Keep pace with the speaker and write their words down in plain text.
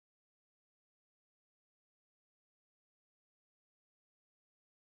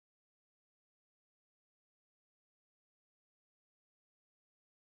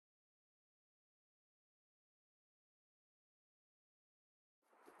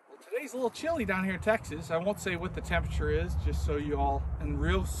Today's a little chilly down here in Texas. I won't say what the temperature is, just so you all in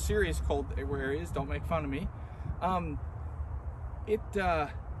real serious cold areas don't make fun of me. I'm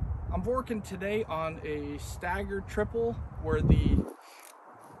working today on a staggered triple where you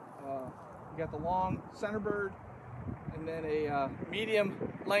got the long center bird and then a medium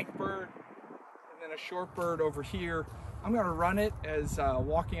length bird and then a short bird over here. I'm going to run it as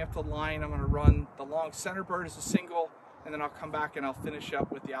walking up the line. I'm going to run the long center bird as a single, and then I'll come back and I'll finish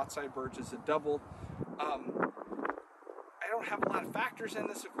up with the outside birds as a double. I don't have a lot of factors in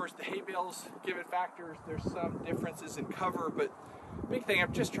this. Of course, the hay bales give it factors. There's some differences in cover, but big thing,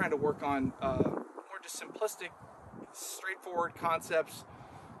 I'm just trying to work on more just simplistic, straightforward concepts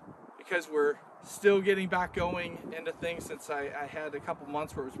because we're still getting back going into things since I had a couple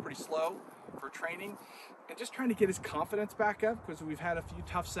months where it was pretty slow for training, and just trying to get his confidence back up because we've had a few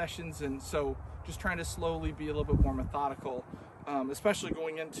tough sessions, and so just trying to slowly be a little bit more methodical, especially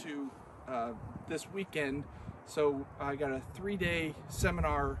going into this weekend. So I got a 3-day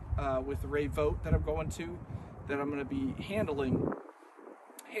seminar with Ray Vogt that I'm going to, that I'm going to be handling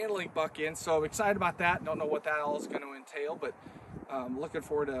buck in. So I'm excited about that. Don't know what that all is going to entail, but looking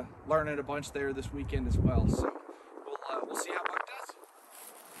forward to learning a bunch there this weekend as well. So we'll see how buck does.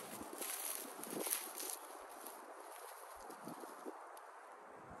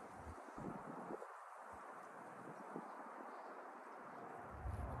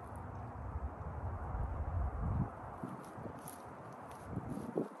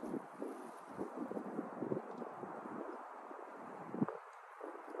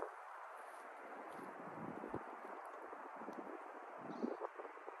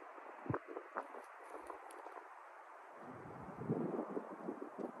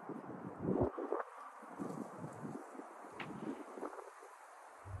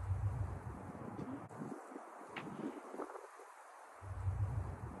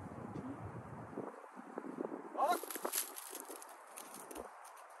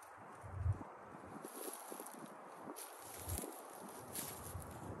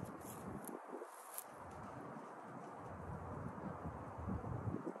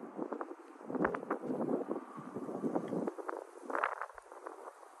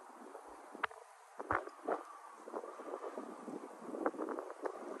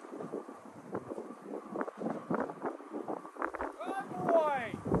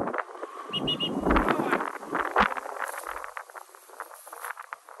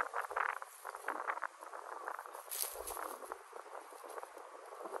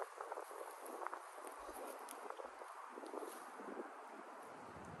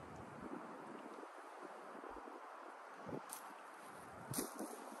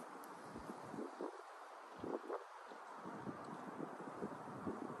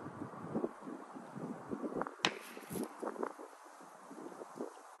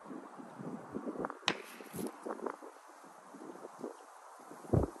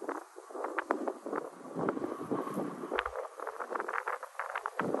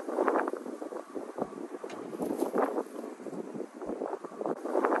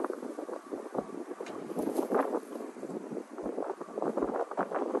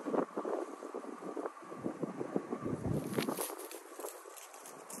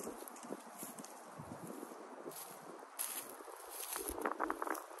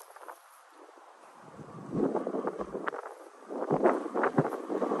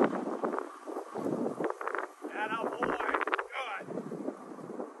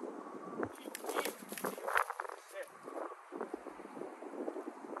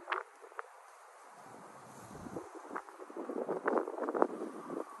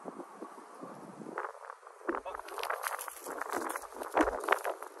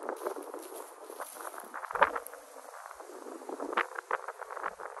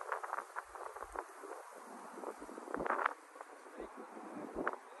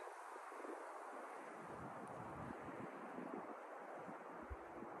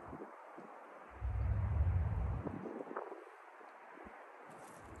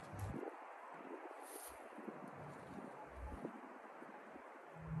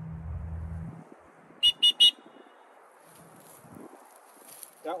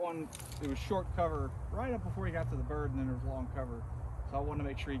 That one, it was short cover right up before he got to the bird, and then there was long cover. So I wanted to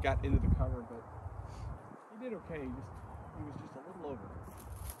make sure he got into the cover, but he did okay. He was just a little over.